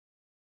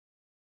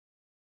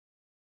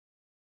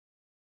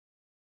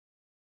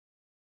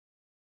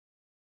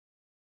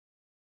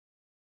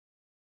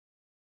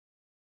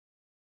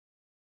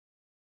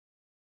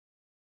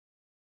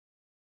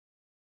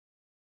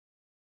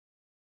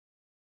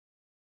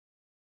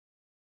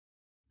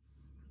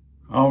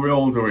How are we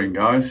all doing,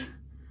 guys?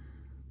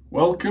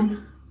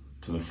 Welcome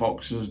to the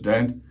Fox's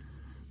Den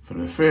for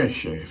a face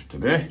shave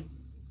today.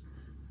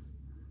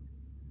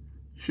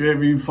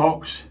 Shaving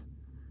Fox,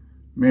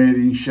 made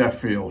in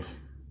Sheffield.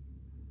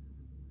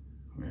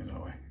 Where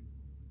are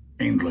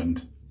we?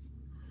 England.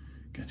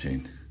 Get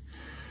in.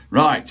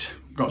 Right,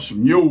 got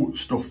some new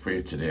stuff for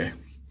you today.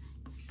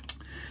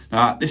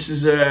 Now, this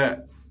is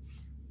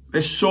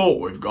this soap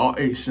we've got.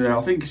 It's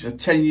I think it's a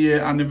 10-year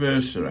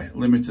anniversary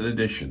limited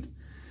edition.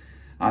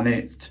 And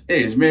it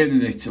is made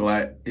in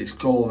Italy. It's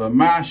called the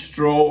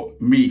Mastro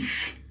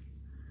Miche.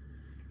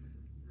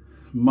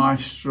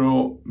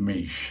 Mastro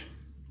Miche.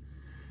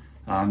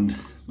 And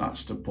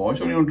that's the pour.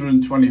 It's only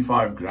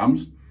 125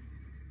 grams.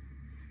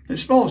 It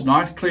smells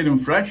nice, clean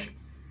and fresh.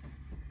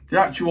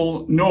 The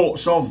actual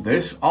notes of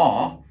this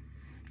are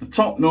the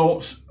top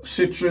notes: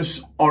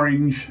 citrus,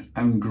 orange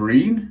and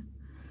green.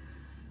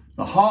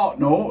 The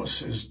heart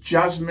notes is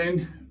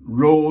jasmine,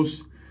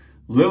 rose,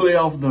 lily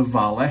of the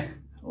valley,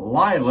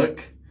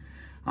 lilac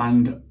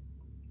and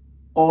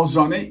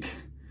ozonic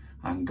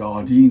and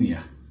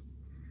gardenia.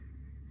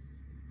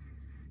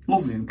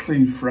 Lovely and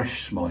clean,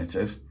 fresh smell it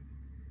is.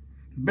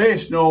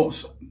 Base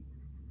notes: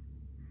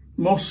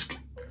 musk,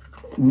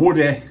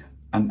 woody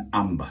and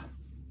amber.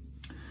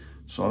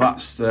 So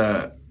that's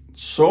the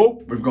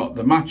soap. We've got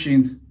the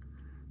matching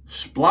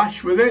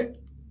splash with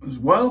it as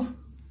well.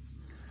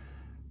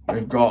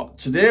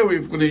 Today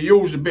we're going to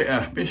use a bit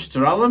of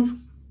Mr. Allen.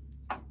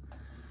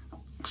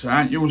 Because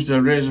I ain't used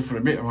a razor for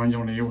a bit of one I'm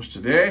going to use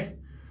today.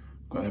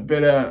 Got a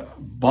bit of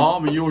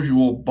balm, a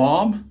usual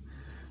balm.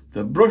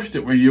 The brush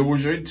that we're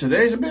using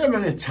today is a bit of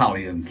an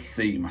Italian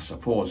theme, I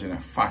suppose, in a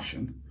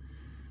fashion.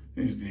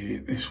 Is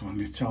this one,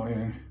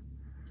 Italian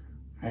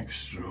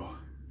Extra.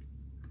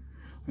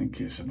 I think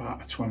it's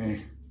about a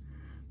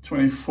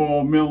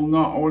 24 mil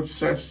knot, I would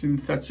say,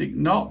 synthetic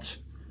knot.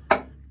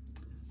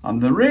 And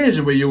the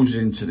razor we're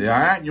using today,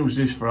 I ain't used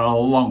this for a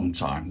long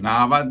time.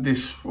 Now I've had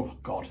this, oh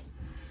God,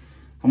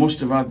 I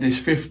must have had this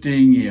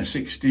 15 year,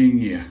 16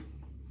 year.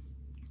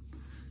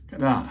 Look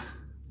at that.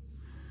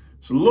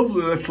 It's a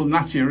lovely little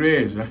natty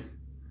razor.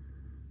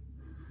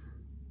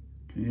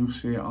 Can you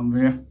see it on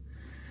there?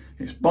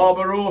 It's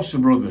Barbarossa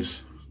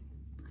brothers.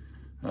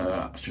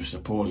 I just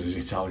suppose it's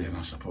Italian,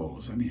 I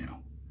suppose, anyhow.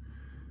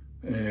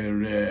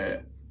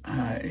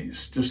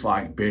 It's just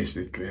like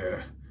basically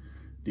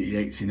the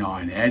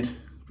 89 head,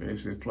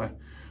 basically.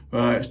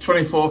 It's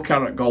 24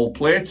 karat gold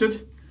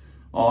plated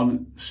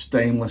on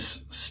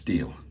stainless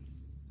steel.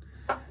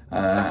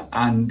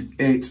 And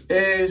it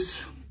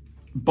is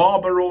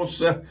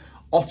Barbarossa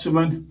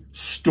Ottoman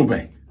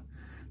stubby.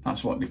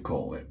 That's what they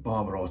call it,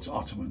 Barbarossa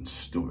Ottoman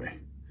stubby.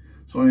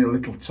 It's only a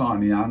little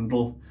tiny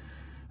handle.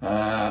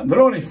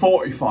 They're only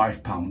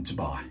 £45 to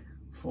buy.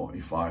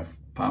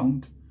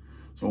 £45.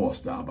 So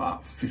what's that,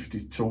 about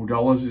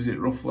 $52, is it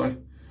roughly?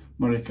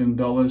 American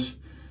dollars.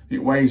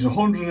 It weighs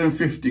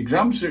 150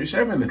 grams, so it's a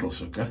heavy little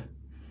sucker.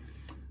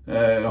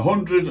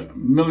 100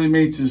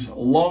 millimeters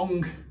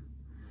long.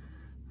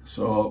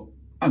 So,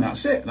 and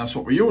that's it. That's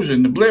what we're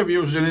using. The blade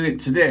we're using in it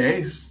today,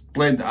 is a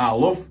blade that I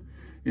love,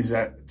 is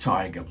a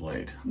tiger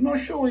blade. I'm not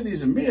sure where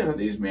these are made. Are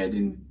these made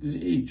in, is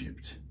it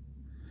Egypt?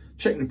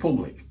 Czech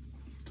Republic.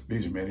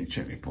 These are made in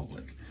Czech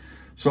Republic.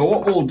 So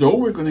what we'll do,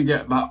 we're going to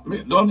get that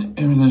done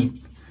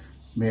in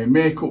my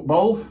makeup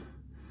bowl.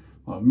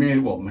 Well,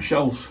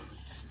 Michelle's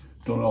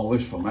done all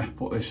this for me.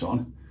 Put this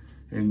on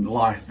in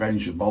Life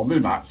Venture bowl. They're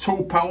about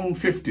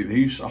 £2.50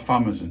 these off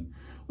Amazon.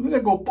 Well, they're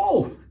a good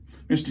bowl.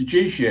 Mr.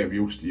 G Shave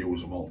used to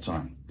use them all the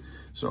time.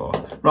 So,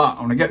 right, I'm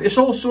going to get this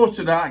all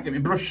sorted out, get my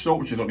brush soap,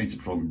 which I don't need to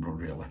put on my brush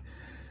really.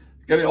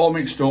 Get it all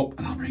mixed up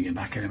and I'll bring it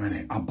back in a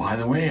minute. And by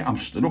the way, I'm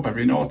stood up, have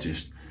you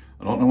noticed?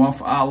 I don't know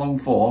how long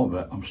for,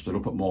 but I'm stood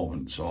up at the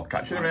moment. So I'll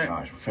catch you in a minute,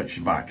 guys, we'll fetch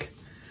you back.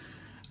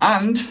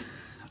 And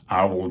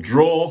I will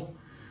draw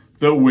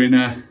the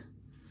winner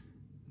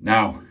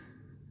now.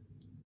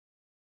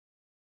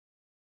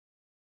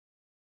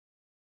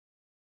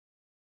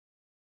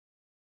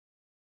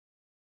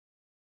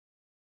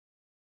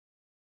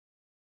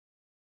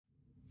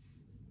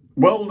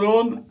 Well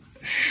done,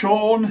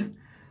 Sean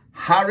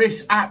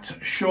Harris, at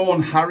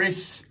Sean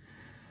Harris,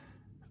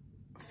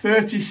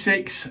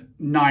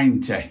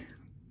 36.90.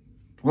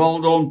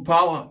 Well done,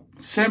 pal.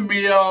 Send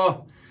me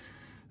your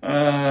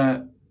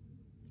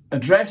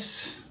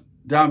address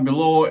down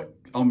below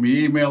on my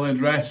email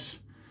address,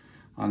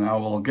 and I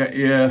will get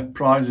your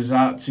prizes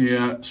out to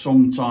you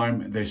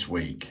sometime this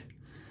week.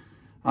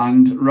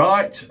 And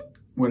right,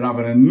 we're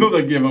having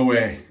another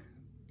giveaway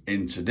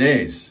in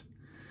today's.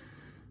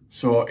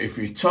 So if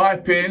you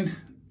type in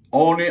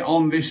only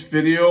on this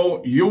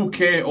video,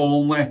 UK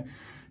only,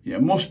 you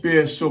must be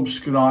a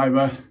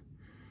subscriber.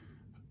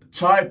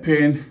 Type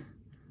in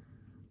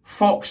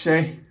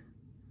Foxy,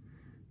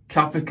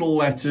 capital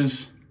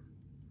letters,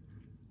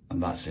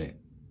 and that's it.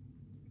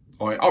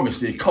 Or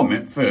obviously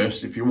comment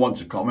first if you want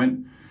to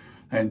comment,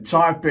 and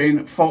type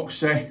in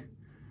Foxy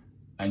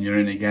and you're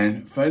in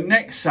again for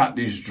next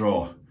Saturday's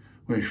draw,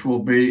 which will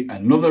be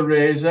another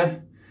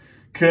razor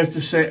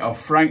courtesy of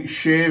Frank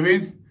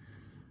Shaving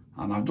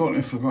And I don't know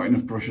if I've got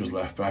enough brushes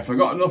left, but if I've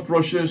got enough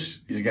brushes,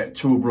 you get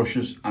 2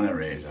 brushes and a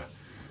razor.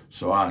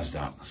 So how's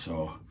that?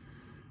 So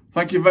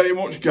thank you very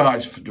much,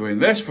 guys, for doing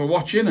this, for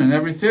watching and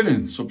everything,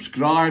 and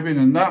subscribing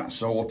and that.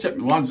 So we'll tip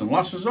the lads and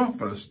lasses off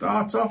for a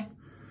start off.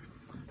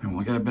 And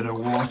we'll get a bit of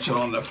water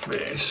on the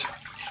face.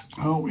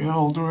 Hope you're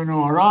all doing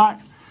all right.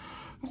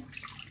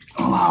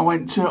 Well, I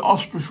went to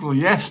hospital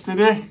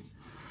yesterday.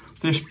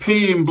 This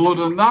peeing blood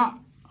and that,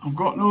 I've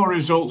got no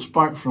results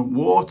back from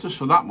water,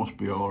 so that must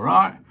be all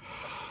right.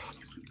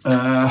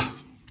 I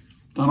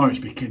know it's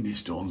my kidney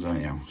stones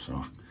anyhow,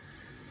 so.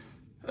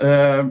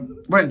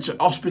 Went to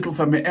hospital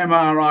for my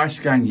MRI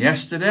scan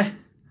yesterday.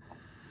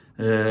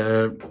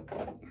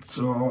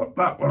 So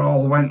that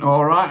all went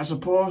all right, I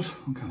suppose.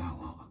 Look at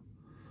that lot.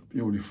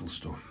 Beautiful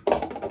stuff.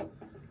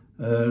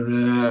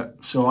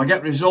 So I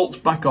get results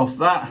back off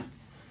that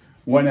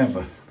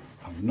whenever.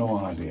 I've no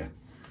idea.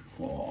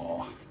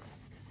 Oh.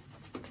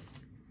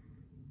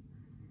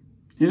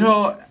 You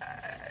know,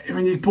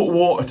 when you put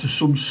water to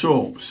some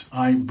soaps,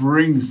 it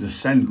brings the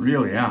scent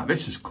really out.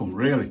 This has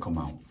really come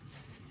out.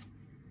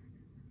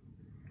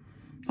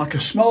 Like a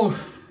smell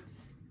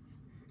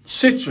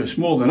citrus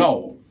more than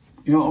oat,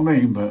 you know what I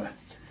mean? But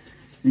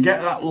you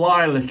get that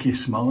lilac-y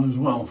smell as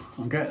well.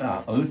 I get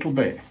that a little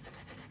bit.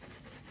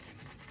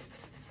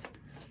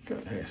 Look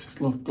at this, it's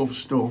love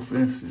stuff.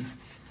 This is.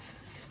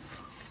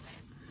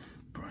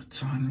 Put a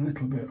tiny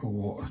little bit of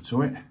water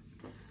to it.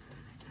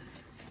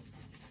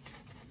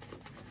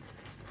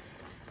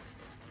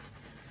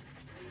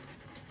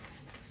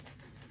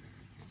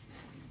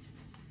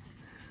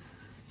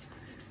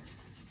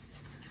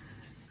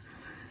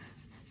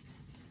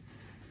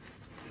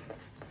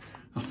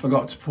 I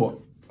forgot to put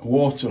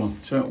water on,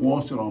 turn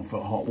water on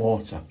for hot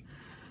water.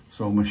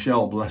 So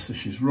Michelle, bless her,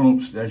 she's run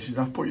upstairs, she said,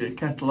 I've put your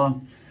kettle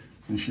on,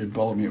 and she'd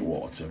boil me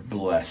water,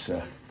 bless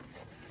her.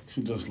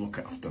 She does look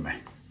after me.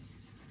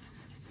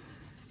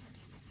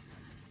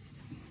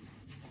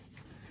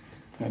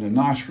 I had a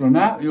nice run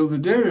out the other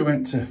day. We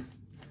went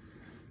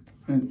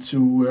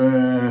to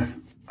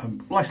a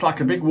place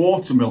like a big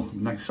watermill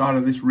next side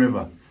of this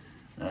river.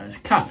 It's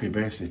a cafe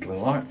basically,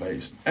 like, but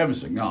it's ever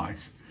so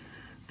nice.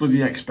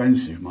 Bloody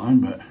expensive, mine,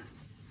 but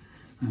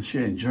and she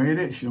enjoyed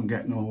it. She don't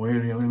get nowhere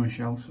really,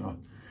 Michelle. So,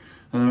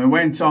 and then we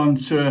went on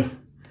to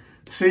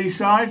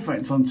Seaside,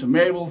 went on to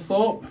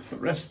Mablethorpe for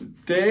the rest of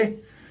the day,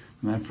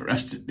 and then for the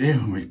rest of the day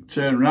we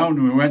turned around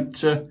and we went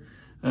to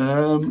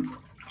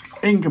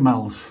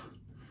Ingermells,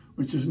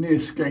 which is near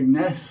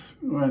Skegness.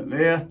 We went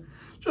there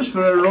just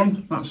for a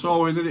run. That's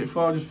all we did it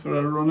for, just for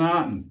a run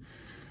out. And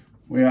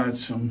we had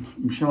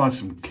Michelle had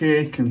some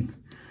cake and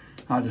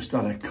I just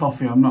had a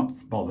coffee. I'm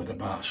not bothered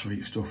about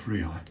sweet stuff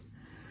really.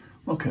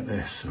 Look at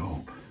this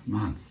soap,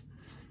 man.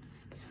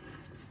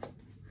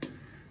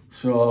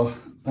 So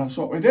that's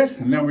what we did.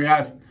 And then we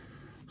had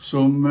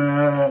some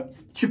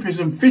chippies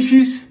and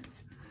fishes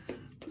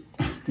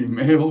in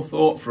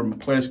Mablethorpe from a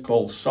place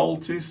called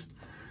Salties.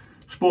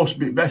 Supposed to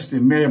be best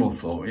in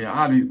Mablethorpe.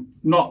 Yeah,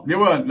 they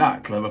weren't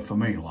that clever for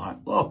me. Like,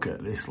 look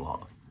at this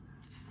lot.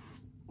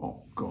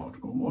 Oh God,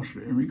 what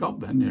mushroom have we got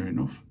then? Near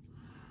enough.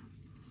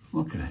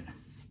 Look at it.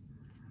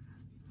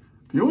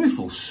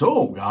 Beautiful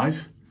soap,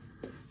 guys.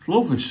 It's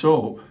lovely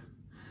soap.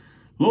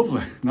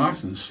 Lovely,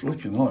 nice and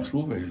slick and all. It's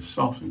lovely, it's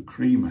soft and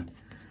creamy.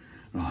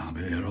 Right, I'll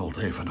be there all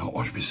day if I don't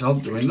wash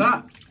myself doing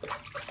that.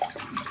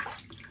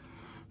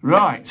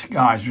 Right,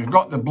 guys, we've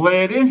got the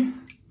blade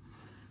in.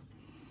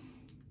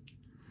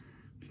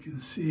 You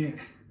can see it.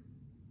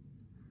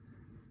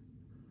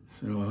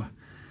 So,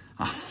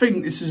 I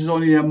think this is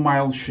only a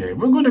mild shave.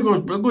 We'll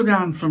go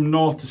down from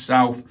north to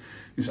south.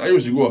 I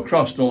usually go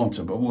across, don't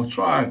I? But we'll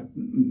try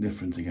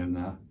different again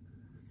now.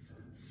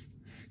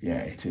 Yeah,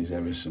 it is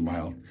ever so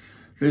mild.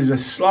 There's a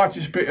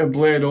slightest bit of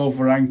blade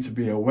overhang to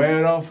be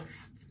aware of.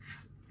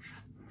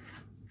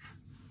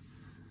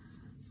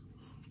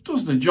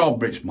 Does the job,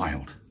 but it's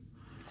mild.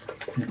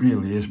 It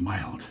really is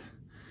mild.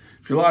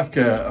 If you like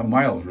a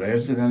mild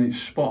razor, then it's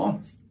spot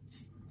on.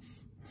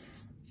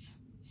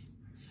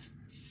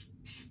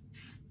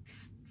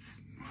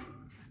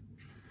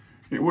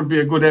 It would be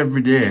a good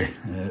everyday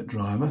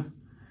driver,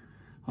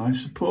 I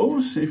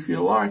suppose, if you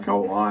like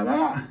out like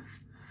that.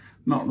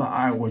 Not that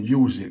I would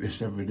use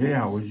this every day.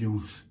 I would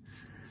use,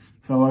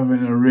 if I were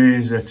having a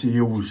razor to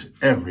use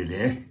every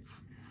day,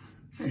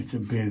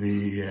 it'd be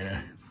the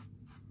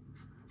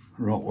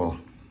Rockwell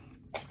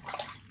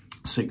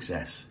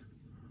 6S.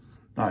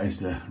 That is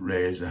the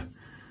razor.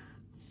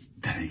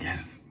 Then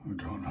again, I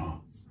don't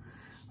know.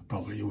 I'd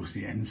probably use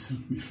the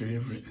Ensign, my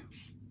favourite.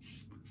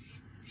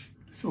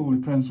 It all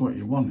depends what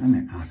you want,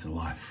 innit, out of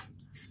life.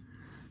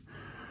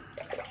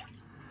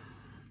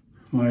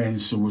 My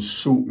Ensign would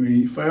suit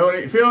me. If I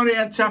only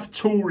had to have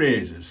 2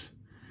 razors,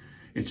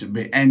 it would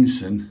be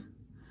Ensign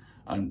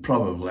and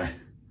probably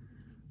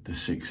the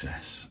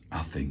 6S,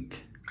 I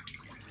think.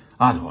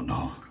 I don't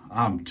know.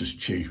 I'm just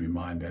changed my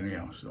mind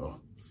anyhow, so.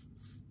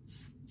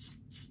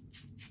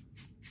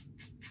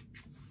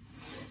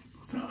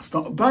 That's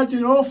not bad, you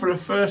know, for a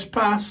first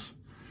pass.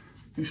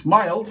 It's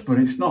mild, but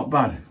it's not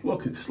bad.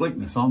 Look at the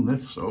slickness on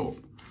this soap.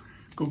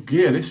 Good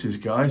gear this is,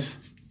 guys.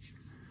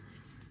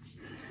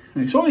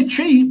 And it's only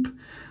cheap.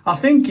 I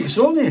think it's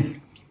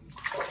only,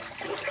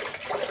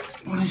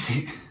 what is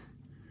it?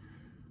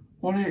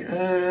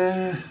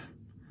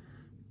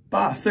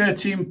 About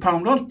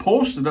 £13 odd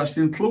posted. That's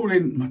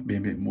including, might be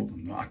a bit more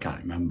than that, I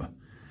can't remember.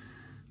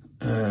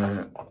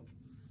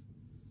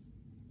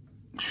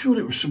 Sure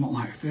it was something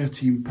like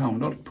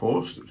 £13 odd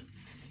posted.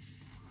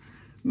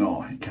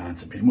 No, it can't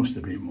have been. It must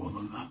have been more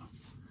than that.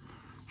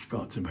 It's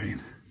got to be.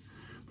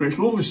 But it's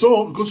lovely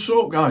soap. Good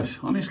soap, guys.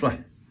 Honestly.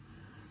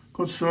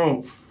 Good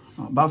soap.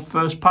 Not bad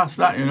first pass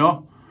that, you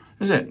know.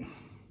 Is it?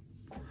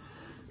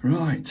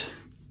 Right.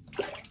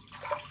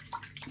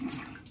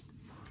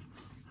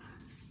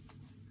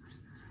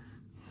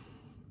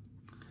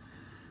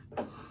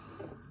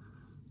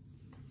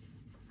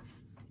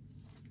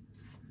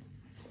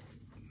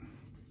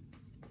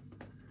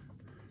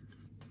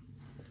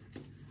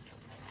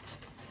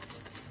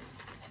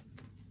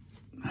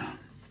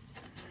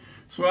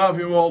 So how have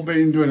you all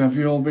been doing? Have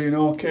you all been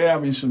okay?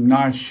 Having some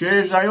nice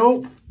shaves, I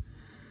hope?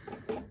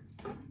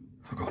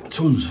 I've got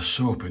tons of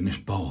soap in this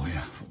bowl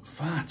here.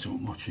 Far too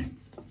much in.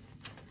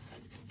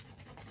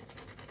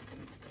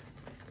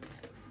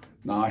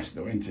 Nice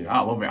though, isn't it?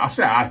 I love it. I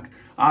say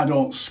I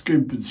don't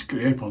skimp and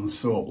scrape on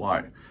soap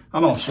like, I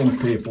know some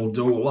people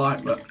do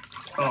like, but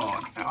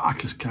oh, I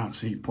just can't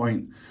see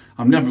point.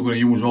 I'm never going to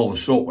use all the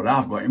soap that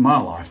I've got in my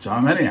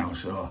lifetime anyhow,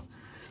 so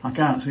I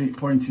can't see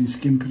point in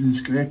skimping and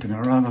scraping.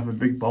 I'd rather have a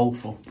big bowl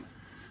full.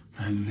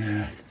 And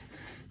if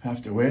I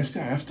have to waste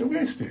it, I have to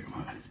waste it.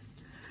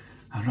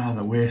 I'd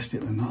rather waste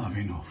it than not have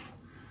enough.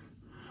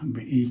 And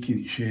be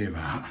eking shave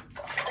out.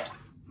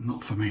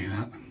 Not for me,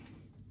 that.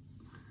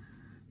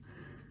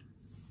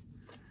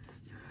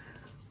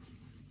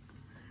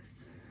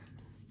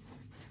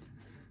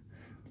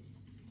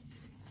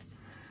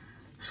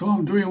 So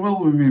I'm doing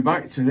well with my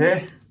back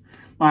today.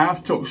 I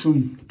have took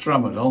some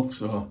tramadol,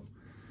 so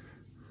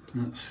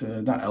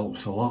that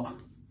helps a lot.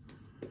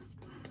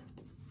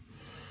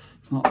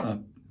 It's not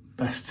the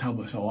best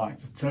tablets I like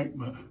to take,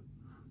 but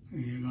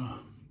there you go.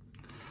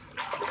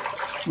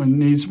 When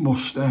needs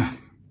must.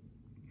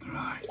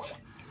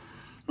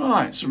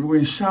 Right, so we're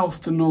going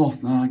south to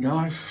north now,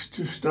 guys.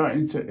 Just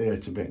starting to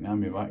hurt a bit now,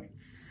 my back.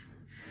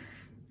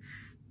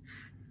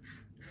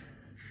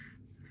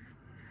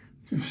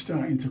 Just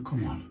starting to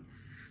come on.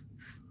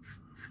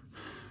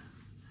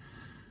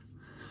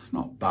 It's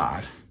not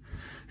bad.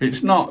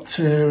 It's not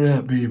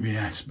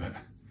BBS, but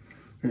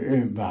it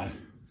ain't bad.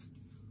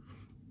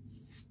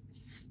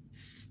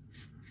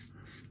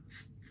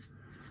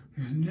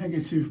 There's a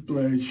negative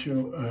blade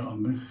show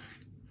on this.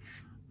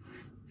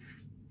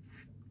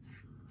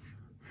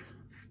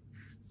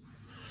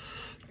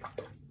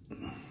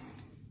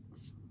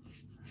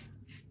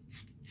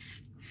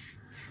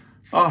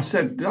 Oh, I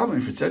don't know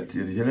if I said to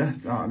you, did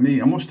I? I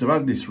must have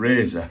had this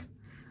razor.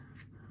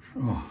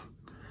 Oh,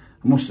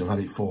 I must have had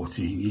it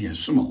 14 years,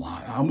 something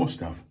like that. I must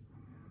have.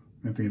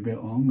 Maybe a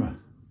bit longer.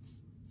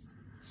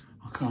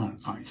 I can't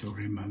actually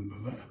remember,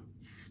 but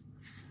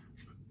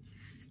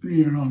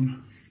near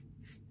on.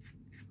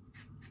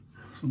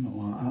 Something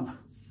like that.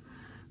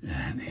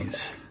 Yeah, it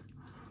is.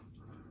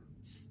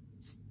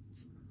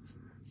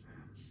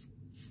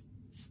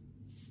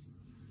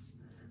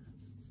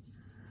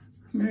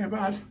 Near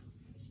bad.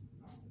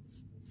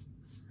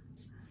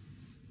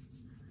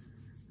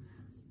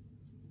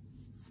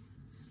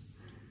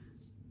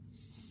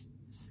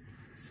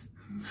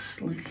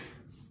 Slick.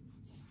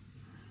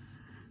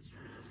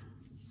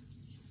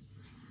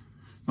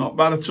 Not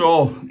bad at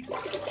all.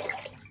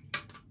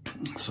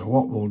 So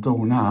what we'll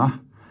do now,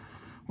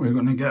 we're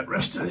going to get the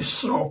rest of this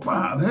soap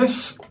out of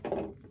this.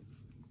 Look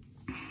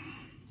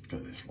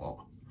at this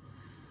lot.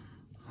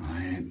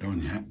 I ain't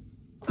done yet.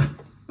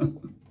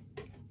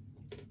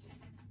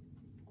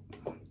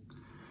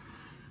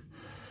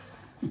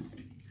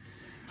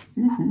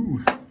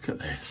 Woohoo, look at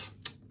this.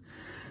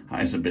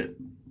 That is a bit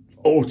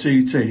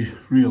OTT,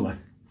 really.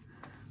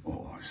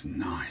 Oh, it's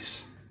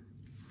nice.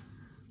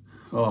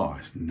 Oh,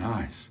 it's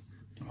nice.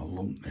 A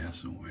lump there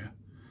somewhere.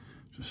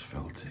 Just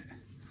felt it.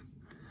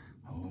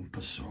 A lump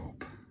of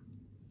soap.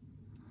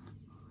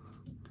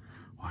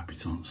 Wipe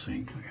it on the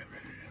sink. I'll get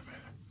rid of it a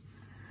bit.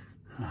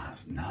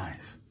 That's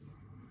nice.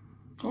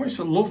 Oh, it's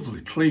a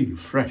lovely, clean,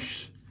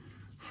 fresh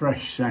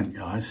scent,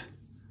 guys.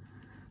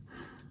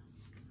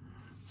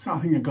 So I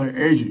think I got it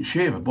Agent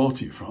Shave I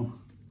bought it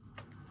from.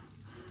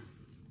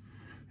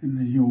 In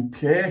the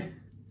UK.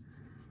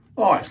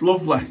 Oh, it's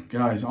lovely,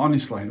 guys.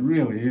 Honestly, it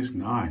really is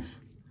nice.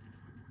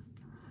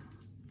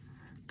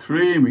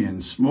 Creamy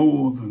and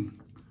smooth and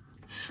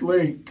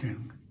sleek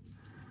and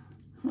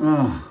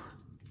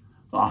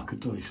I could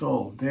do this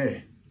all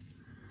day.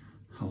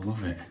 I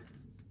love it.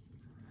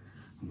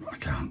 I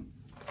can't.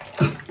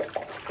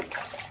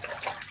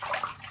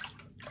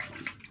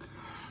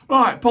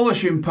 Right,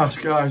 polishing pass,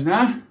 guys,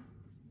 now.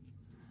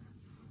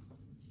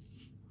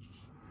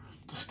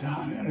 Just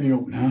starting to hurry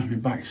up now. My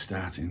back's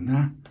starting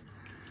now.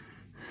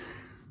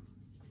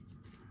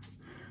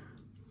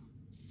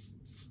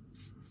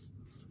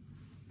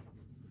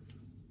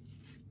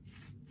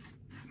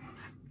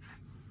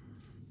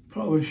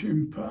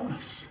 polishing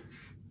pass.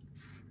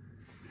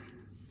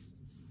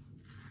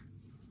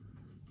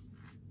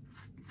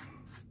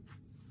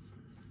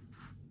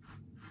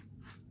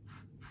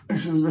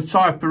 This is the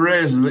type of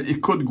razor that you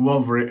could go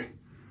over it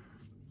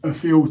a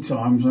few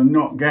times and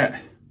not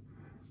get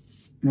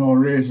no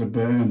razor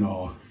burn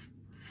or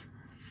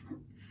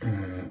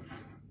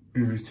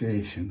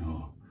irritation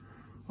or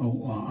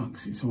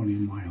wax. It's only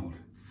mild.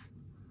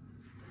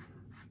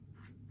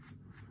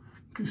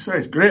 Like I say,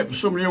 it's great for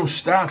somebody who's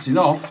starting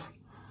off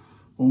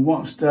who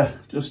wants to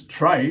just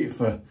try it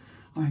for,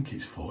 I think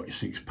it's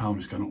 £46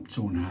 it's gone up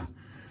to now.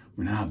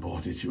 When I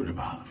bought it, it was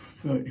about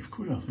 30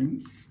 quid, I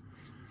think.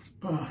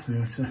 About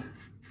 30.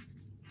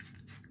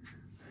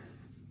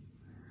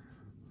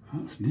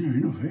 That's near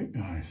enough it,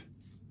 guys.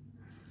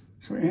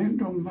 So it ain't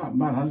done that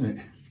bad, has it?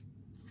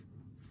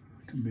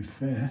 To be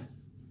fair.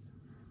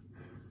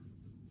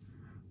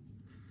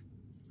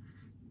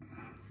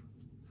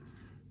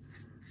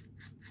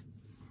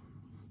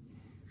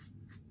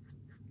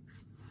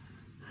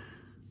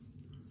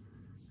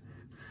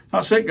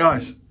 That's it,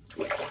 guys.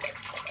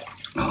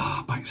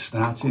 Oh, back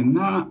starting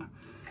that.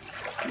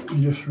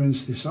 And just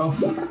rinse this off.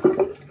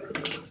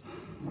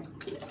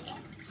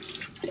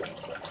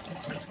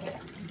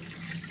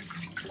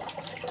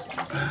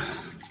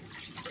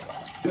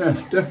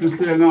 Yes,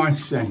 definitely a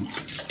nice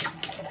scent.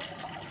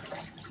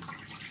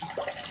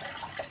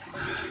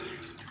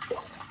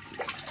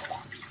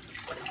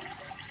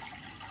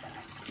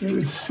 Bit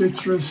of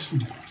citrus,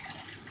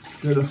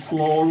 bit of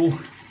floral,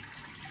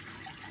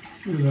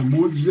 bit of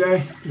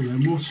woodsy, bit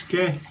of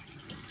musky.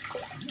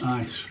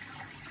 Nice.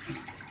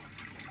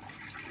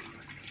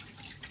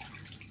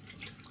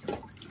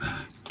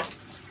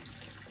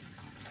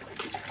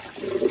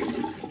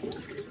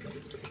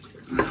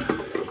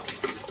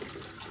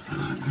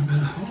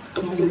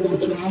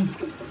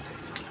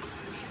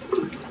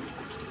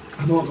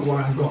 I don't know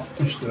why I've got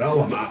Mr.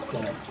 Element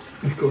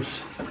for,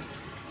 because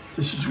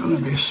this is going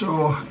to be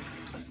so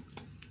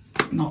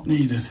not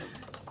needed.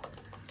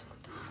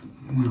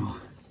 No,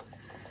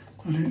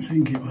 I didn't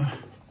think it were.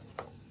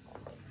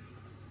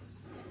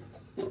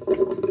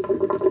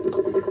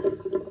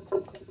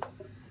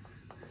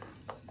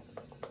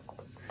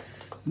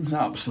 There's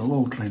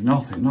absolutely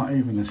nothing, not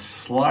even the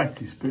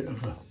slightest bit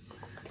of a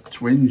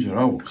twinge or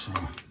out, so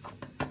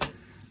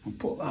I'll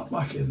put that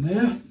back in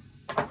there.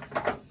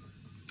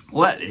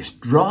 Let this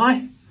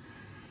dry.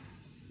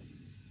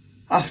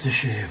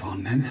 Aftershave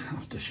on then,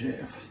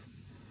 aftershave.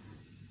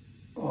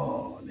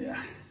 Oh dear.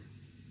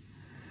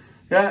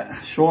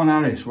 Yeah, Sean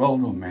Harris, well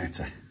done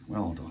matey,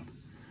 well done.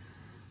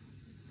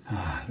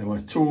 There were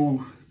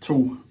two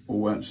who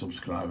weren't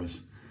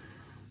subscribers,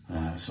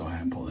 so I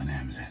haven't put the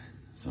names in.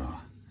 So,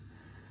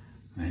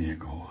 there you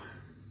go.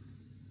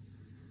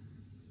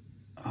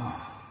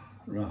 Oh,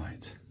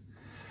 right.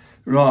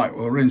 Right,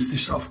 we'll rinse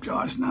this off,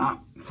 guys,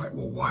 now. In fact,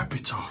 we'll wipe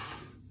it off.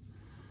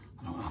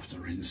 I don't have to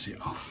rinse it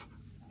off.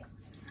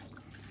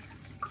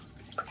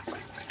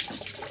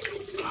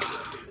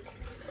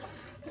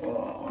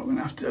 Oh, I'm going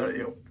to have to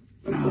hurry up.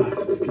 No,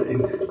 it's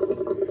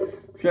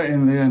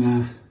getting there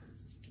now.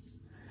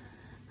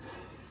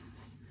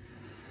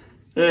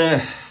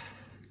 Yeah.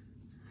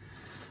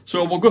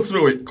 So we'll go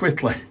through it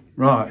quickly.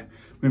 Right,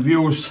 we've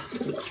used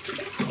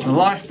the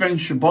Life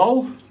Venture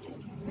bowl,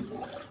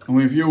 and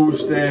we've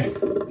used I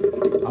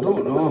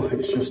don't know,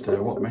 it's just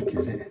what make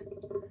is it?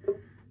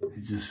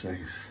 It just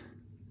says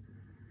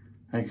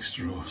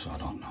extra, so I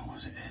don't know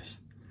what it is.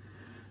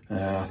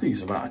 I think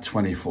it's about a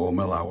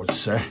 24mm, I would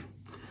say.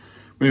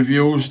 We've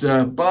used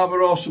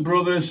Barbarossa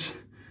Brothers,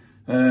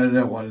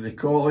 what do they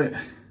call it?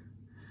 A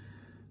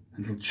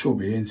little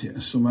chubby, ain't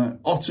it? Some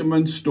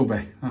Ottoman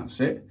stubby, that's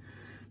it.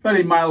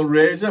 Very mild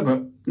razor,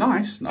 but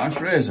nice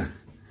razor.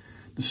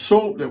 The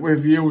soap that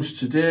we've used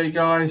today,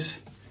 guys,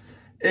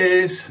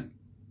 is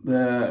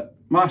the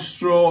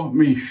Mastro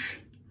Miche.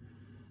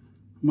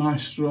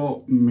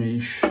 Mastro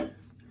Miche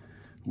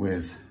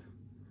with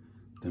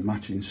the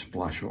matching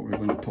splash, what we're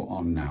going to put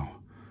on now.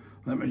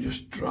 Let me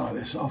just dry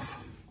this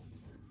off.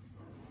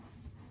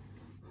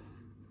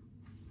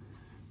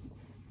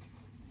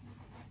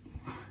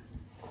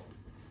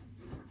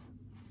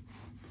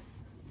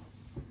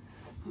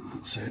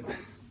 That's it.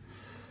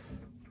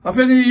 Have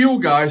any of you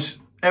guys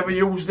ever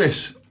used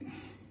this?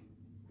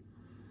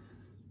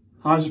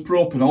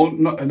 Isopropanol,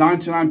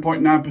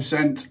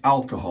 99.9%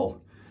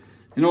 alcohol.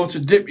 You know, to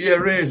dip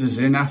your razors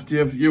in after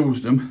you've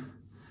used them,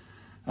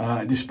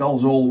 it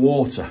dispels all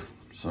water,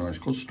 so it's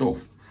good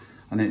stuff.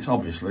 And it's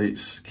obviously,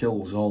 it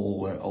kills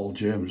all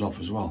germs off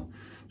as well.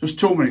 Just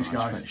 2 minutes,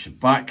 guys. Fetch it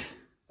back.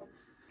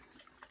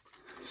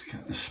 Let's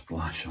get the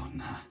splash on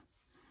there.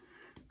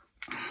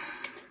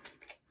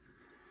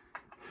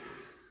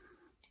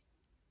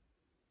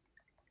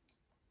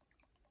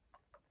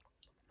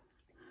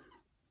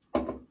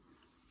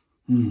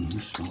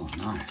 This smells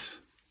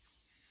nice.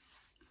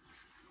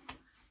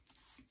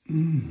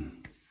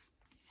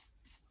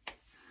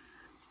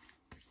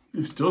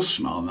 This does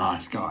smell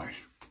nice, guys.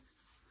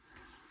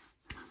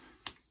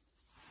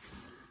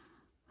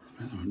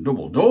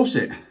 Double dose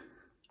it.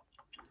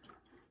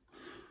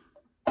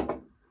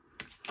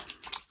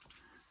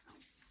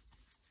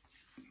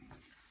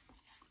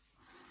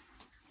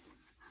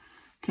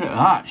 at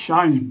that,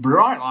 shines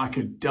bright like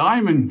a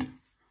diamond.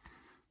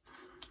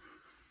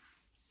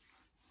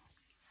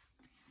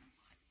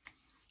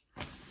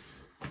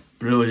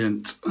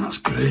 Brilliant, that's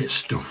great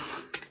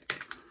stuff.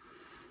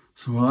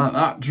 So we'll let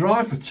that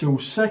dry for 2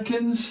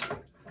 seconds.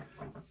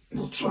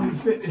 We'll try and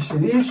fit this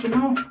in here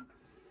somehow.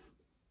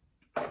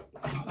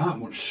 That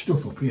much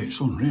stuff up here, it's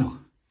unreal.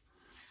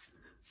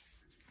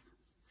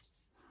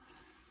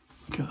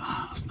 Look at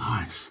that, that's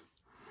nice.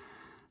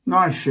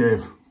 Nice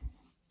shave.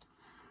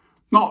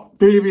 Not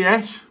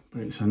BBS,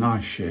 but it's a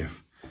nice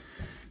shave.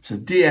 It's a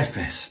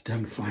DFS,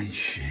 damn fine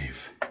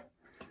shave.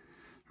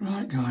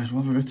 Right guys,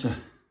 we'll have a bit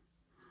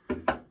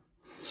of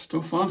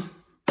stuff on.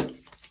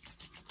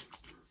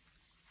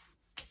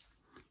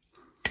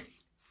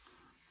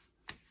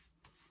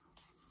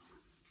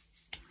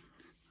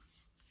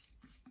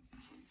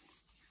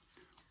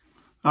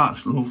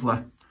 That's lovely.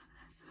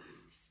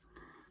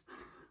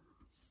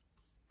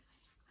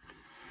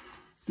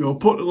 I'll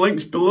put the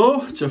links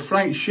below to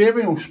Frank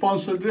Shaving, who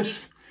sponsored this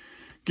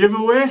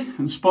giveaway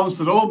and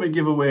sponsored all my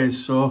giveaways.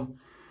 So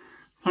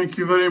thank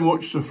you very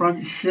much to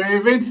Frank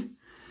Shaving.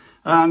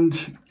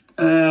 And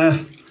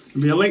there'll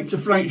be a link to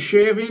Frank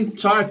Shaving.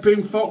 Type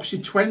in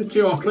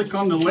Foxy20 or click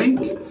on the link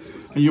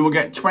and you will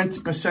get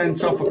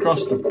 20% off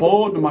across the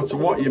board, no matter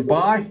what you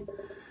buy.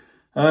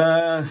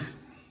 There'll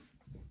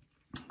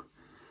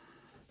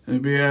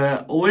be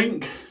a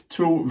link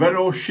to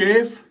Vero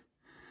Shave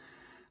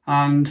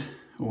and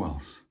who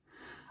else?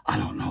 I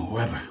don't know,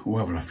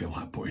 whoever I feel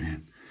like putting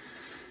in.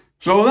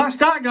 So that's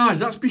that, guys.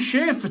 That's my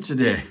shave for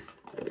today,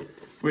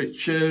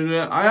 which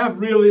I have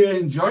really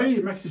enjoyed.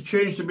 It makes a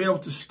change to be able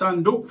to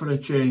stand up for a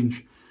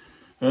change.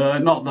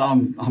 Not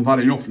that I've had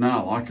enough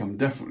now, like I'm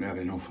definitely had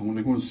enough. I'm going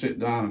to go and sit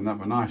down and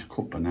have a nice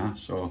cuppa now.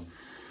 So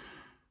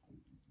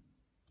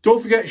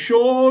don't forget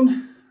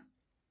Sean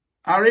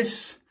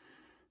Harris,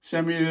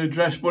 send me your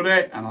address,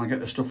 buddy, and I'll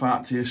get the stuff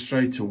out to you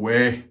straight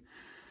away.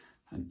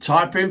 And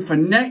type in for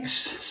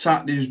next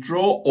Saturday's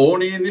draw,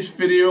 only in this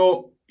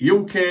video,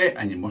 UK,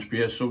 and you must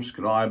be a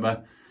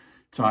subscriber.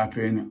 Type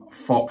in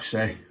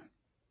Foxy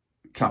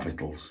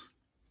capitals.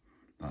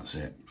 That's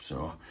it.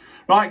 So,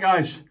 right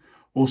guys,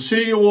 we'll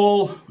see you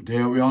all, what day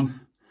are we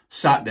on?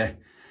 Saturday.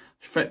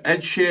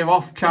 Head shave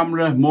off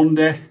camera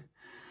Monday,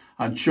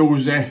 and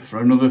Tuesday for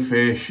another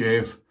face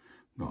shave.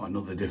 Got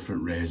another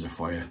different razor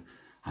for you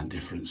and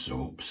different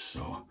soaps.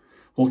 So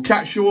we'll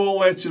catch you all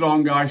later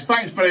on, guys.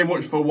 Thanks very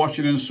much for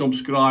watching and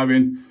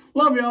subscribing.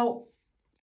 Love you all.